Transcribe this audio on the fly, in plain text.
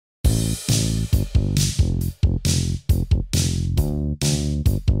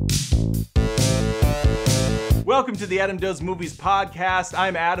Welcome to the Adam Does Movies podcast.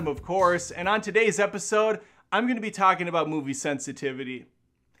 I'm Adam, of course, and on today's episode, I'm going to be talking about movie sensitivity.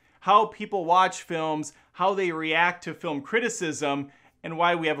 How people watch films, how they react to film criticism, and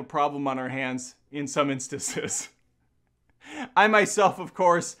why we have a problem on our hands in some instances. I myself, of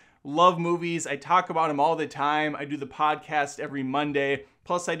course, love movies. I talk about them all the time. I do the podcast every Monday.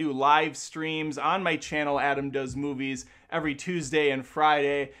 Plus, I do live streams on my channel, Adam Does Movies, every Tuesday and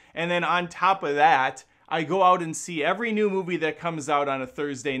Friday. And then on top of that, I go out and see every new movie that comes out on a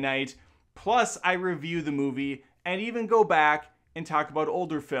Thursday night. Plus, I review the movie and even go back and talk about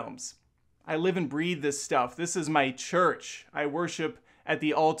older films. I live and breathe this stuff. This is my church. I worship at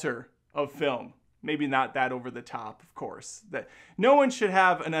the altar of film. Maybe not that over the top, of course. That no one should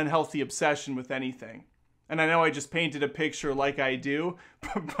have an unhealthy obsession with anything. And I know I just painted a picture like I do,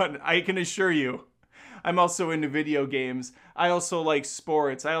 but I can assure you, I'm also into video games. I also like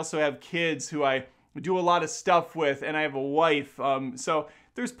sports. I also have kids who I do a lot of stuff with, and I have a wife. So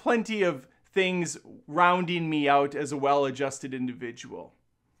there's plenty of things rounding me out as a well-adjusted individual.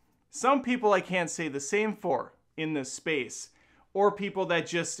 Some people I can't say the same for in this space, or people that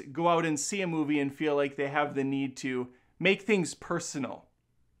just go out and see a movie and feel like they have the need to make things personal.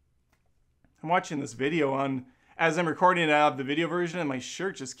 I'm watching this video as I'm recording it, I have the video version, and my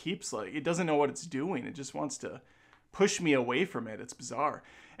shirt just keeps it doesn't know what it's doing. It just wants to push me away from it. It's bizarre.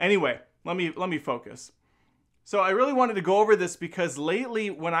 Anyway, let me focus. So I really wanted to go over this because lately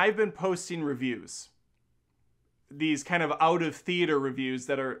when I've been posting reviews, these kind of out of theater reviews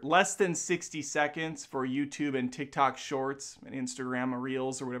that are less than 60 seconds for YouTube and TikTok shorts and Instagram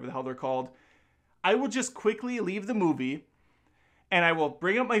reels or whatever the hell they're called, I will just quickly leave the movie and I will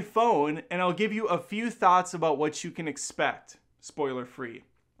bring up my phone and I'll give you a few thoughts about what you can expect, spoiler free.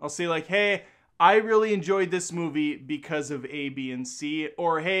 I'll say like, hey, I really enjoyed this movie because of A, B, and C,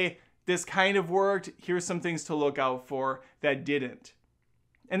 or hey, this kind of worked, here's some things to look out for that didn't.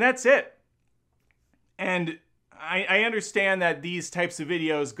 And that's it. And I understand that these types of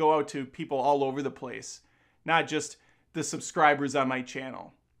videos go out to people all over the place, not just the subscribers on my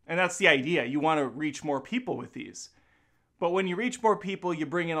channel. And that's the idea. You want to reach more people with these. But when you reach more people, you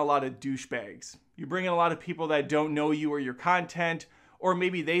bring in a lot of douchebags. You bring in a lot of people that don't know you or your content, or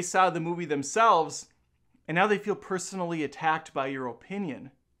maybe they saw the movie themselves and now they feel personally attacked by your opinion,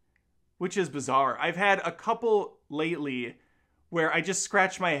 which is bizarre. I've had a couple lately where I just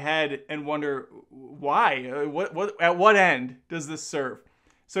scratch my head and wonder why, at what end does this serve?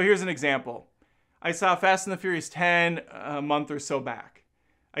 So here's an example. I saw Fast and the Furious 10 a month or so back.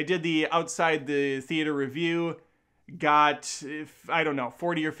 I did the outside the theater review, got,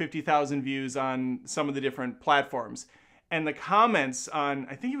 40 or 50,000 views on some of the different platforms. And the comments on,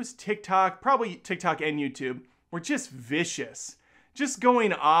 I think it was TikTok, probably TikTok and YouTube, were just vicious. Just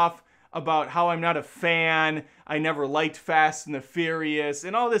going off about how I'm not a fan, I never liked Fast and the Furious,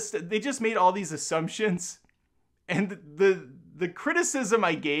 and all this. They just made all these assumptions. And the criticism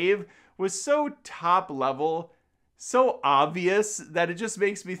I gave was so top level, so obvious, that it just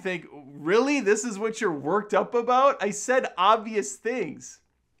makes me think, really? This is what you're worked up about? I said obvious things.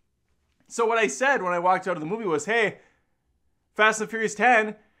 So what I said when I walked out of the movie was, hey, Fast and Furious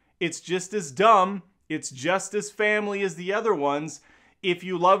 10, it's just as dumb, it's just as family as the other ones. If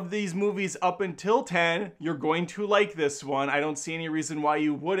you loved these movies up until 10, you're going to like this one. I don't see any reason why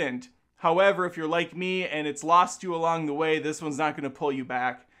you wouldn't. However, if you're like me and it's lost you along the way, this one's not going to pull you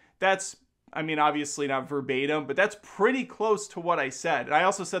back. That's, obviously not verbatim, but that's pretty close to what I said. And I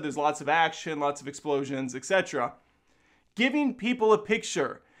also said there's lots of action, lots of explosions, etc. Giving people a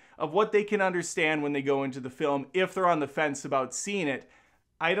picture of what they can understand when they go into the film if they're on the fence about seeing it.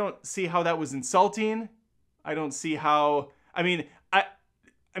 I don't see how that was insulting. I don't see how,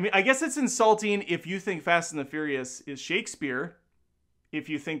 I guess it's insulting if you think Fast and the Furious is Shakespeare, if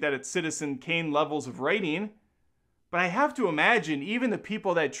you think that it's Citizen Kane levels of writing. But I have to imagine even the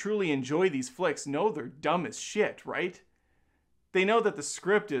people that truly enjoy these flicks know they're dumb as shit, right? They know that the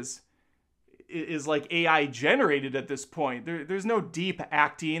script is like AI generated at this point. There's no deep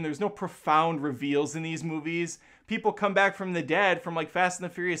acting. There's no profound reveals in these movies. People come back from the dead from like Fast and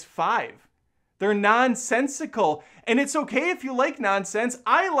the Furious 5. They're nonsensical. And it's okay if you like nonsense.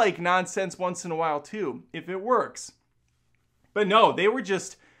 I like nonsense once in a while too, if it works. But no, they were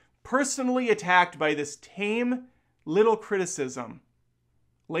just personally attacked by this tame little criticism,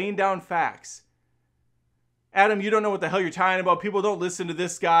 laying down facts. Adam, you don't know what the hell you're talking about. People don't listen to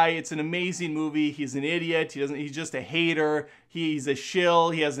this guy. It's an amazing movie. He's an idiot. He's just a hater. He's a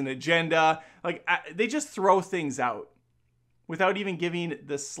shill. He has an agenda. They just throw things out without even giving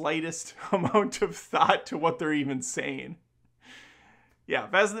the slightest amount of thought to what they're even saying. Yeah,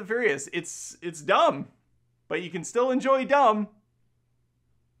 Fast and the Furious, it's dumb, but you can still enjoy dumb.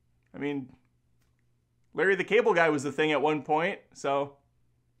 I mean, Larry the Cable Guy was the thing at one point, so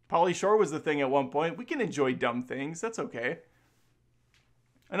Pauly Shore was the thing at one point. We can enjoy dumb things, that's okay.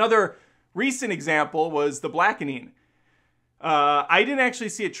 Another recent example was The Blackening. I didn't actually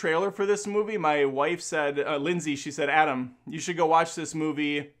see a trailer for this movie. My wife said, Lindsay, she said, Adam, you should go watch this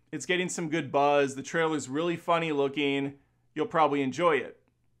movie. It's getting some good buzz. The trailer's really funny looking. You'll probably enjoy it.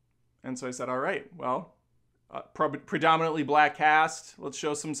 And so I said, all right, well, predominantly black cast. Let's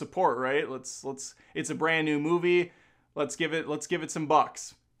show some support, right? It's a brand new movie. Let's give it some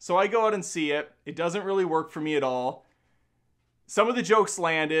bucks. So I go out and see it. It doesn't really work for me at all. Some of the jokes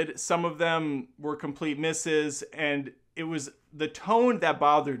landed. Some of them were complete misses. And it was the tone that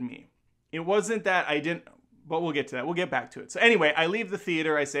bothered me. It wasn't that I didn't, but we'll get to that. We'll get back to it. So anyway, I leave the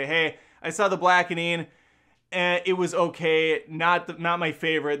theater. I say, hey, I saw The Blackening, and it was okay. Not my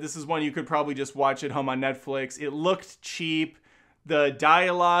favorite. This is one you could probably just watch at home on Netflix. It looked cheap. The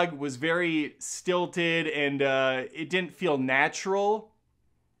dialogue was very stilted, and it didn't feel natural.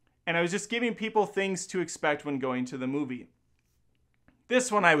 And I was just giving people things to expect when going to the movie. This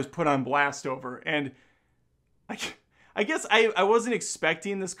one I was put on blast over, and I guess I wasn't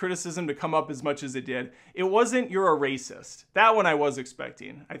expecting this criticism to come up as much as it did. It wasn't, you're a racist. That one I was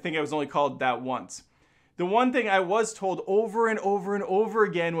expecting. I think I was only called that once. The one thing I was told over and over and over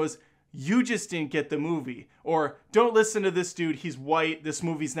again was, you just didn't get the movie. Or, don't listen to this dude, he's white, this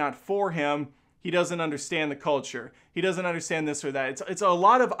movie's not for him, he doesn't understand the culture, he doesn't understand this or that. It's a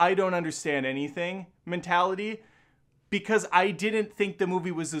lot of I don't understand anything mentality, because I didn't think the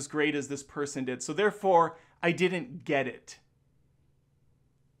movie was as great as this person did. So therefore, I didn't get it.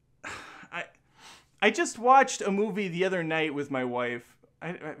 I just watched a movie the other night with my wife.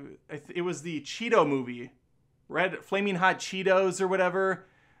 It was the Cheeto movie, Red Flaming Hot Cheetos or whatever.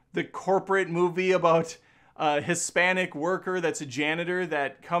 The corporate movie about a Hispanic worker that's a janitor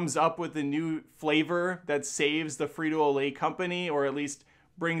that comes up with a new flavor that saves the Frito-Lay company, or at least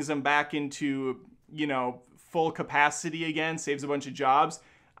brings them back into, full capacity again, saves a bunch of jobs.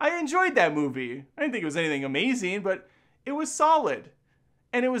 I enjoyed that movie. I didn't think it was anything amazing, but it was solid.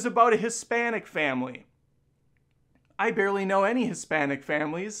 And it was about a Hispanic family. I barely know any Hispanic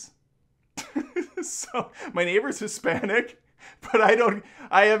families. So my neighbor's Hispanic, but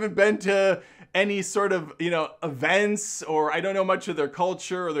I haven't been to any sort of, events, or I don't know much of their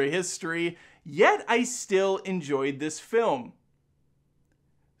culture or their history. Yet I still enjoyed this film.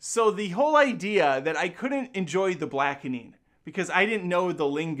 So the whole idea that I couldn't enjoy The Blackening because I didn't know the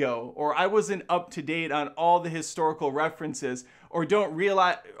lingo, or I wasn't up to date on all the historical references, or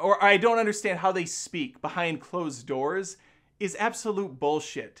I don't understand how they speak behind closed doors, is absolute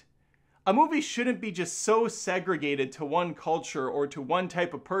bullshit. A movie shouldn't be just so segregated to one culture or to one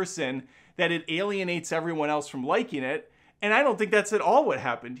type of person that it alienates everyone else from liking it, and I don't think that's at all what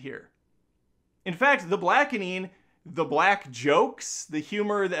happened here. In fact, The Blackening, the black jokes, the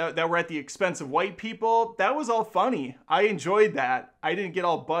humor that were at the expense of white people, that was all funny. I enjoyed that. I didn't get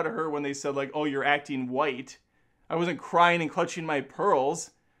all butthurt when they said, oh, you're acting white. I wasn't crying and clutching my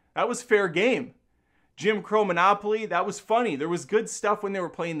pearls. That was fair game. Jim Crow Monopoly, that was funny. There was good stuff when they were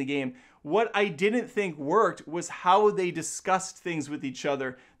playing the game. What I didn't think worked was how they discussed things with each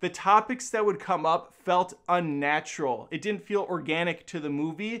other. The topics that would come up felt unnatural. It didn't feel organic to the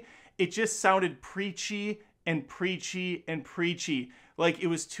movie. It just sounded preachy and preachy and preachy. Like it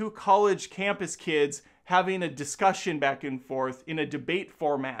was two college campus kids having a discussion back and forth in a debate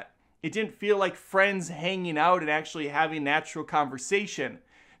format. It didn't feel like friends hanging out and actually having natural conversation.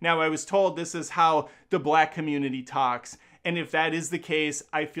 Now, I was told this is how the black community talks. And if that is the case,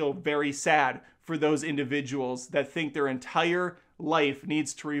 I feel very sad for those individuals that think their entire life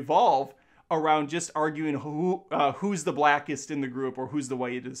needs to revolve around just arguing who's the blackest in the group or who's the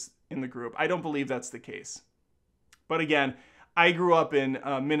whitest in the group. I don't believe that's the case. But again, I grew up in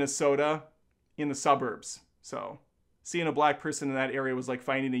Minnesota in the suburbs. So seeing a black person in that area was like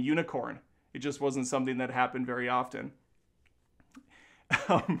finding a unicorn. It just wasn't something that happened very often.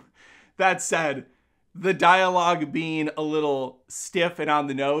 That said, the dialogue being a little stiff and on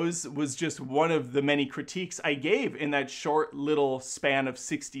the nose was just one of the many critiques I gave in that short little span of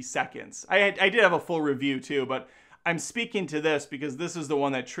 60 seconds. I did have a full review too, but I'm speaking to this because this is the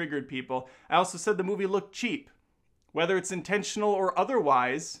one that triggered people. I also said the movie looked cheap. Whether it's intentional or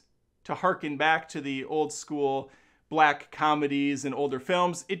otherwise, to harken back to the old school black comedies and older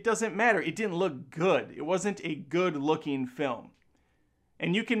films, it doesn't matter. It didn't look good. It wasn't a good looking film.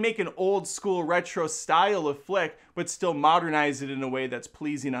 And you can make an old school retro style of flick, but still modernize it in a way that's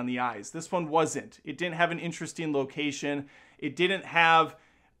pleasing on the eyes. This one wasn't. It didn't have an interesting location. It didn't have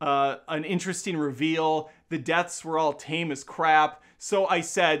an interesting reveal. The deaths were all tame as crap. So I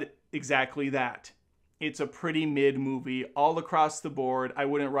said exactly that. It's a pretty mid movie all across the board. I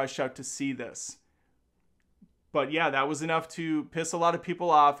wouldn't rush out to see this. But yeah, that was enough to piss a lot of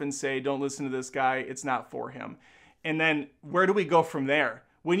people off and say, don't listen to this guy. It's not for him. And then where do we go from there?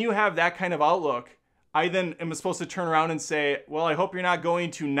 When you have that kind of outlook, I then am supposed to turn around and say, well, I hope you're not going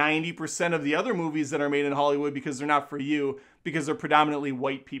to 90% of the other movies that are made in Hollywood because they're not for you, because they're predominantly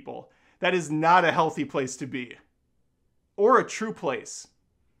white people. That is not a healthy place to be. Or a true place.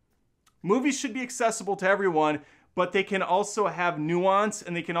 Movies should be accessible to everyone, but they can also have nuance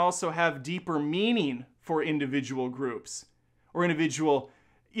and they can also have deeper meaning for individual groups or individual,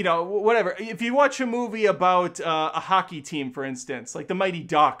 whatever. If you watch a movie about a hockey team, for instance, like the Mighty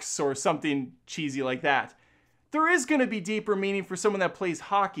Ducks or something cheesy like that, there is going to be deeper meaning for someone that plays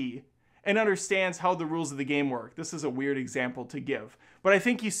hockey and understands how the rules of the game work. This is a weird example to give, but I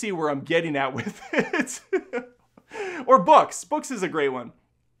think you see where I'm getting at with it. Or books. Books is a great one.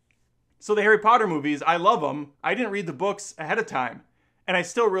 So the Harry Potter movies, I love them. I didn't read the books ahead of time, and I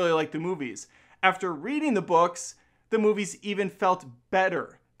still really like the movies. After reading the books, the movies even felt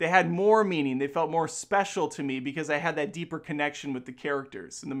better. They had more meaning. They felt more special to me because I had that deeper connection with the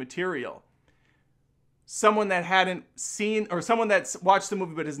characters and the material. Someone that hadn't seen, or someone that's watched the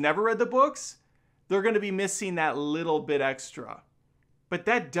movie but has never read the books, they're going to be missing that little bit extra. But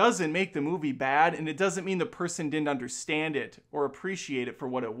that doesn't make the movie bad, and it doesn't mean the person didn't understand it or appreciate it for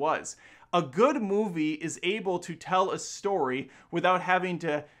what it was. A good movie is able to tell a story without having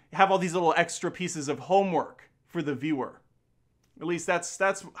to have all these little extra pieces of homework for the viewer. At least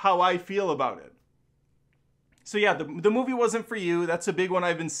that's how I feel about it. So yeah, the movie wasn't for you. That's a big one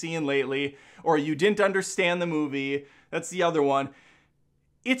I've been seeing lately. Or you didn't understand the movie. That's the other one.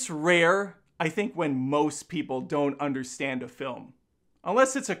 It's rare, I think, when most people don't understand a film.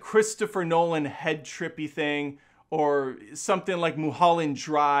 Unless it's a Christopher Nolan head trippy thing, or something like Mulholland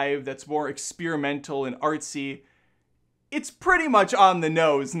Drive that's more experimental and artsy, it's pretty much on the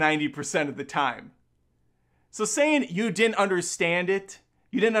nose 90% of the time. So saying you didn't understand it,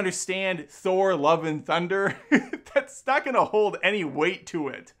 you didn't understand Thor, Love and Thunder, that's not going to hold any weight to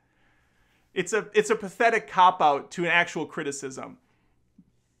it. It's a pathetic cop-out to an actual criticism.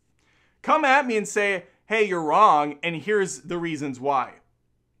 Come at me and say, hey, you're wrong, and here's the reasons why.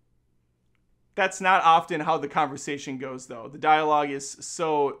 That's not often how the conversation goes, though. The dialogue is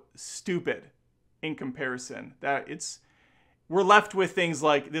so stupid in comparison that we're left with things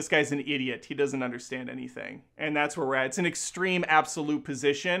like, this guy's an idiot. He doesn't understand anything. And that's where we're at. It's an extreme absolute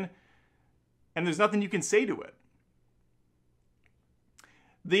position, and there's nothing you can say to it.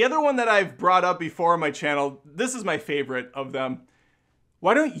 The other one that I've brought up before on my channel, this is my favorite of them.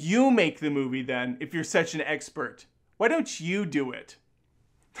 Why don't you make the movie then, if you're such an expert? Why don't you do it?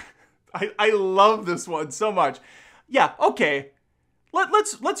 I love this one so much. Yeah, okay.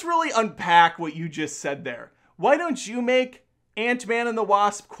 Let's really unpack what you just said there. Why don't you make Ant-Man and the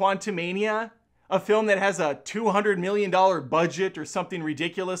Wasp: Quantumania, a film that has a $200 million budget or something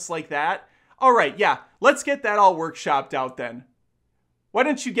ridiculous like that? All right, yeah, let's get that all workshopped out then. Why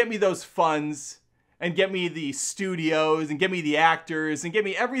don't you get me those funds and get me the studios and get me the actors and get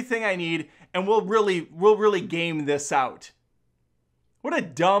me everything I need, and we'll really game this out. What a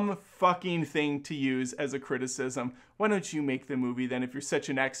dumb fucking thing to use as a criticism. Why don't you make the movie then if you're such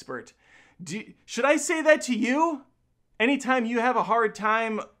an expert? Should I say that to you? Anytime you have a hard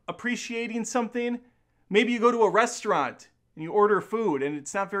time appreciating something, maybe you go to a restaurant and you order food and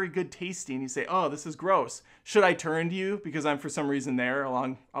it's not very good tasting. You say, oh, this is gross. Should I turn to you because I'm for some reason there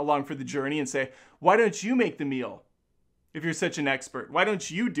along for the journey and say, why don't you make the meal if you're such an expert? Why don't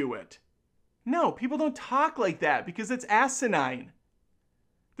you do it? No, people don't talk like that because it's asinine.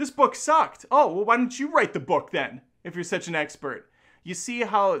 This book sucked. Oh, well, why don't you write the book then if you're such an expert? You see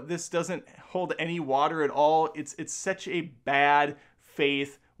how this doesn't hold any water at all? It's such a bad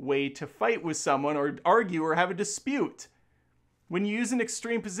faith way to fight with someone or argue or have a dispute. When you use an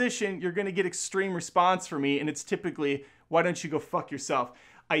extreme position, you're going to get extreme response from me, and it's typically, why don't you go fuck yourself?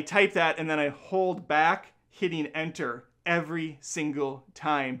 I type that, and then I hold back, hitting enter every single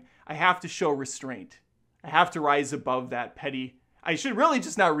time. I have to show restraint. I have to rise above that petty. I should really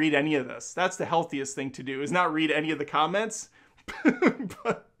just not read any of this. That's the healthiest thing to do, is not read any of the comments.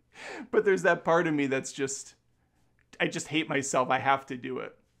 but there's that part of me that's I just hate myself. I have to do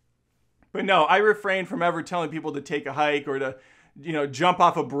it. But no, I refrain from ever telling people to take a hike or to, jump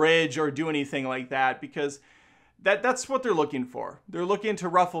off a bridge or do anything like that, because That's what they're looking for. They're looking to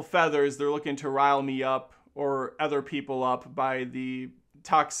ruffle feathers. They're looking to rile me up or other people up by the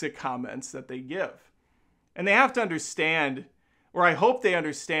toxic comments that they give. And they have to understand, or I hope they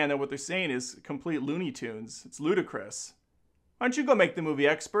understand, that what they're saying is complete Looney Tunes. It's ludicrous. Why don't you go make the movie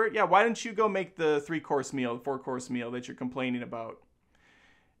expert? Yeah, why don't you go make the 3-course meal, the 4-course meal that you're complaining about?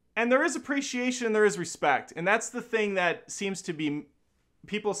 And there is appreciation, there is respect. And that's the thing that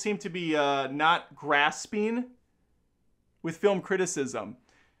people seem to be not grasping with film criticism.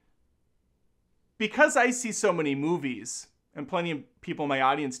 Because I see so many movies, and plenty of people in my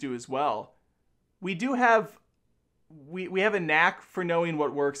audience do as well, we have a knack for knowing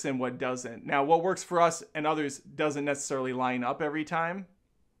what works and what doesn't. Now, what works for us and others doesn't necessarily line up every time.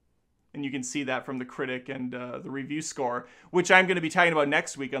 And you can see that from the critic and the review score, which I'm going to be talking about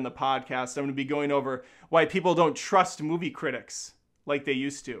next week on the podcast. I'm going to be going over why people don't trust movie critics like they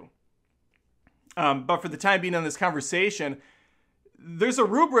used to. But for the time being on this conversation, there's a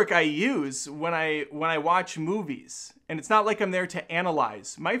rubric I use when I watch movies. And it's not like I'm there to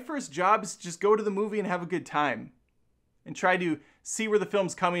analyze. My first job is to just go to the movie and have a good time. And try to see where the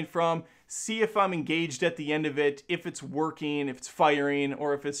film's coming from, see if I'm engaged at the end of it, if it's working, if it's firing,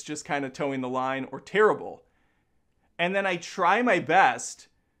 or if it's just kind of towing the line or terrible. And then I try my best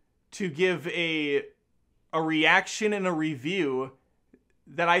to give a reaction and a review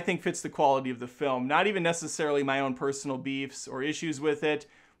that I think fits the quality of the film. Not even necessarily my own personal beefs or issues with it,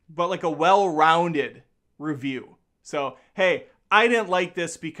 but like a well-rounded review. So, hey, I didn't like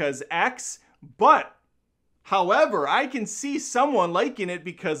this because X, but however, I can see someone liking it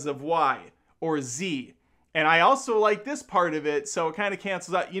because of Y or Z. And I also like this part of it, so it kind of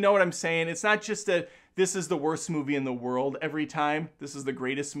cancels out. You know what I'm saying? It's not just this is the worst movie in the world every time. This is the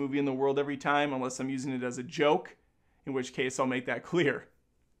greatest movie in the world every time, unless I'm using it as a joke, in which case I'll make that clear.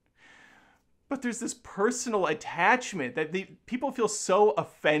 But there's this personal attachment that people feel so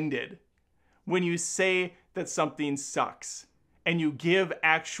offended when you say that something sucks. And you give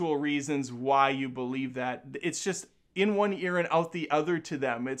actual reasons why you believe that. It's just in one ear and out the other to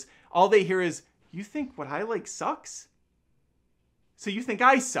them. It's all they hear is, you think what I like sucks? So you think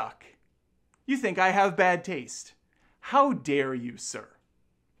I suck? You think I have bad taste? How dare you, sir?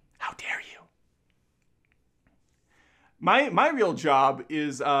 How dare you? My real job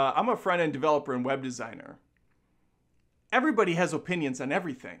is I'm a front-end developer and web designer. Everybody has opinions on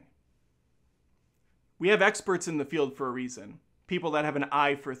everything. We have experts in the field for a reason. People that have an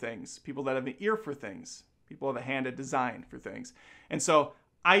eye for things, people that have an ear for things, people have a hand at design for things. And so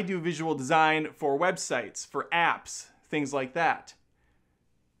I do visual design for websites, for apps, things like that.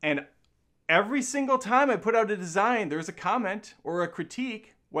 And every single time I put out a design, there's a comment or a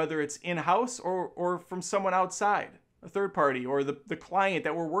critique, whether it's in-house or from someone outside, a third party, or the client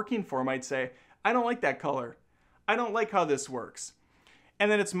that we're working for might say, I don't like that color. I don't like how this works. And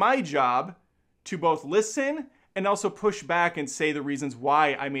then it's my job to both listen and also push back and say the reasons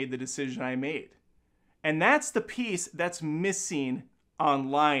why I made the decision I made. And that's the piece that's missing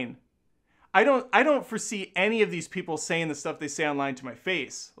online. I don't foresee any of these people saying the stuff they say online to my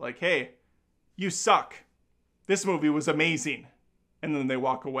face. Like, hey, you suck. This movie was amazing. And then they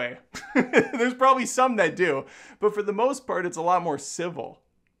walk away. There's probably some that do. But for the most part, it's a lot more civil.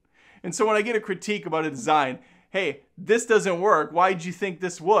 And so when I get a critique about a design, hey, this doesn't work. Why did you think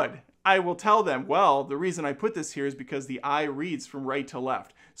this would? I will tell them, well, the reason I put this here is because the eye reads from right to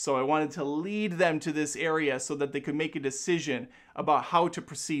left. So I wanted to lead them to this area so that they could make a decision about how to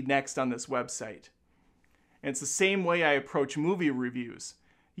proceed next on this website. And it's the same way I approach movie reviews.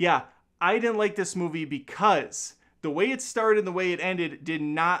 Yeah, I didn't like this movie because the way it started and the way it ended did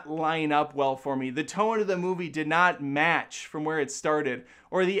not line up well for me. The tone of the movie did not match from where it started,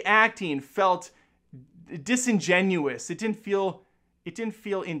 or the acting felt disingenuous. It didn't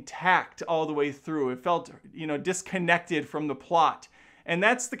feel intact all the way through. It felt, disconnected from the plot. And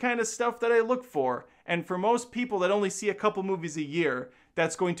that's the kind of stuff that I look for. And for most people that only see a couple movies a year,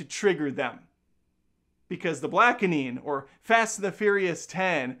 that's going to trigger them. Because The Blackening, or Fast and the Furious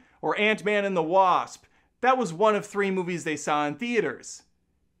 10, or Ant-Man and the Wasp, that was one of 3 movies they saw in theaters.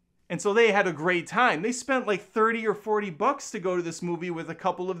 And so they had a great time. They spent like 30 or 40 bucks to go to this movie with a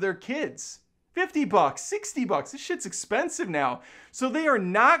couple of their kids. 50 bucks, 60 bucks. This shit's expensive now. So they are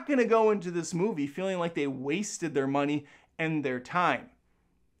not going to go into this movie feeling like they wasted their money and their time.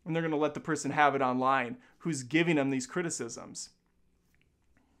 And they're going to let the person have it online who's giving them these criticisms.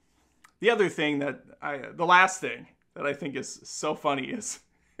 The other thing the last thing that I think is so funny is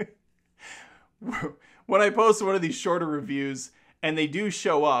when I post one of these shorter reviews and they do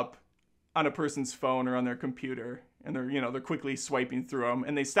show up, on a person's phone or on their computer, and they're quickly swiping through them,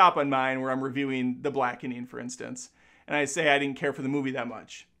 and they stop on mine where I'm reviewing The Blackening, for instance, and I say I didn't care for the movie that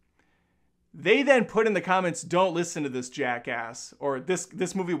much. They then put in the comments, "Don't listen to this jackass," or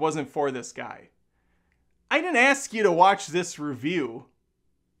this movie wasn't for this guy. I didn't ask you to watch this review.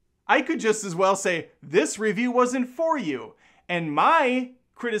 I could just as well say, this review wasn't for you. And my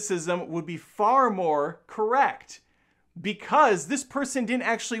criticism would be far more correct, because this person didn't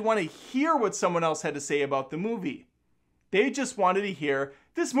actually want to hear what someone else had to say about the movie. They just wanted to hear,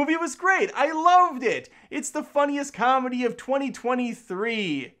 this movie was great. I loved it. It's the funniest comedy of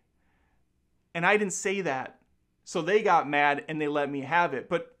 2023. And I didn't say that. So they got mad and they let me have it.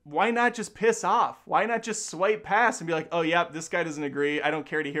 But why not just piss off? Why not just swipe past and be like, oh, yeah, this guy doesn't agree. I don't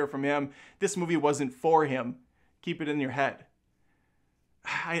care to hear from him. This movie wasn't for him. Keep it in your head.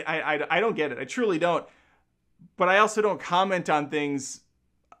 I don't get it. I truly don't. But I also don't comment on things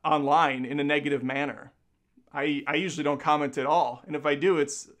online in a negative manner. I usually don't comment at all. And if I do,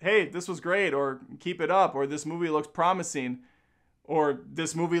 it's, hey, this was great, or keep it up, or this movie looks promising, or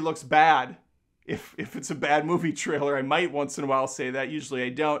this movie looks bad. If it's a bad movie trailer, I might once in a while say that. Usually I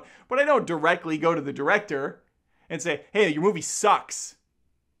don't. But I don't directly go to the director and say, hey, your movie sucks.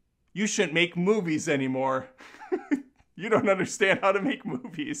 You shouldn't make movies anymore. You don't understand how to make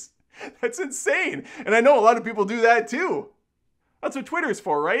movies. That's insane. And I know a lot of people do that too. That's what Twitter's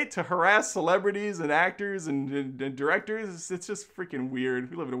for, right? To harass celebrities and actors and directors. It's just freaking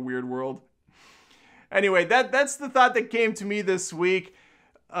weird. We live in a weird world. Anyway, that's the thought that came to me this week.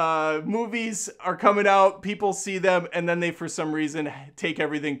 Movies are coming out, people see them, and then they, for some reason, take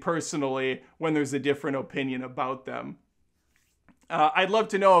everything personally when there's a different opinion about them. I'd love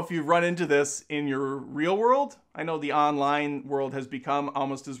to know if you've run into this in your real world. I know the online world has become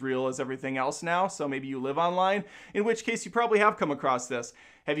almost as real as everything else now, so maybe you live online, in which case you probably have come across this.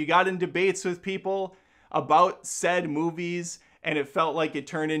 Have you got in debates with people about said movies, and it felt like it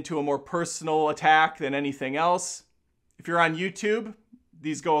turned into a more personal attack than anything else? If you're on YouTube,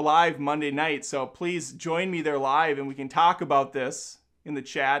 these go live Monday night, so please join me there live and we can talk about this in the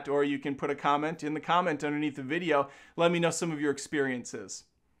chat, or you can put a comment in the comment underneath the video. Let me know some of your experiences.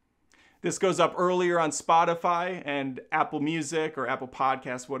 This goes up earlier on Spotify and Apple Music or Apple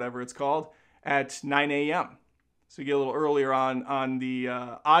Podcasts, whatever it's called, at 9 a.m. So you get a little earlier on the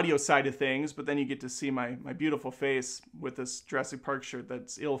audio side of things, but then you get to see my beautiful face with this Jurassic Park shirt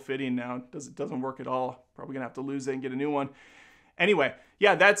that's ill-fitting now. It doesn't work at all. Probably gonna have to lose it and get a new one. Anyway,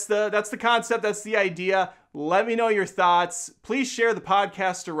 yeah, that's the concept. That's the idea. Let me know your thoughts. Please share the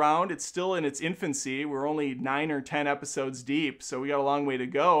podcast around. It's still in its infancy. We're only 9 or 10 episodes deep, so we got a long way to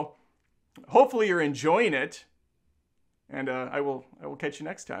go. Hopefully you're enjoying it, and I will catch you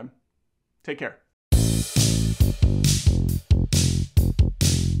next time. Take care.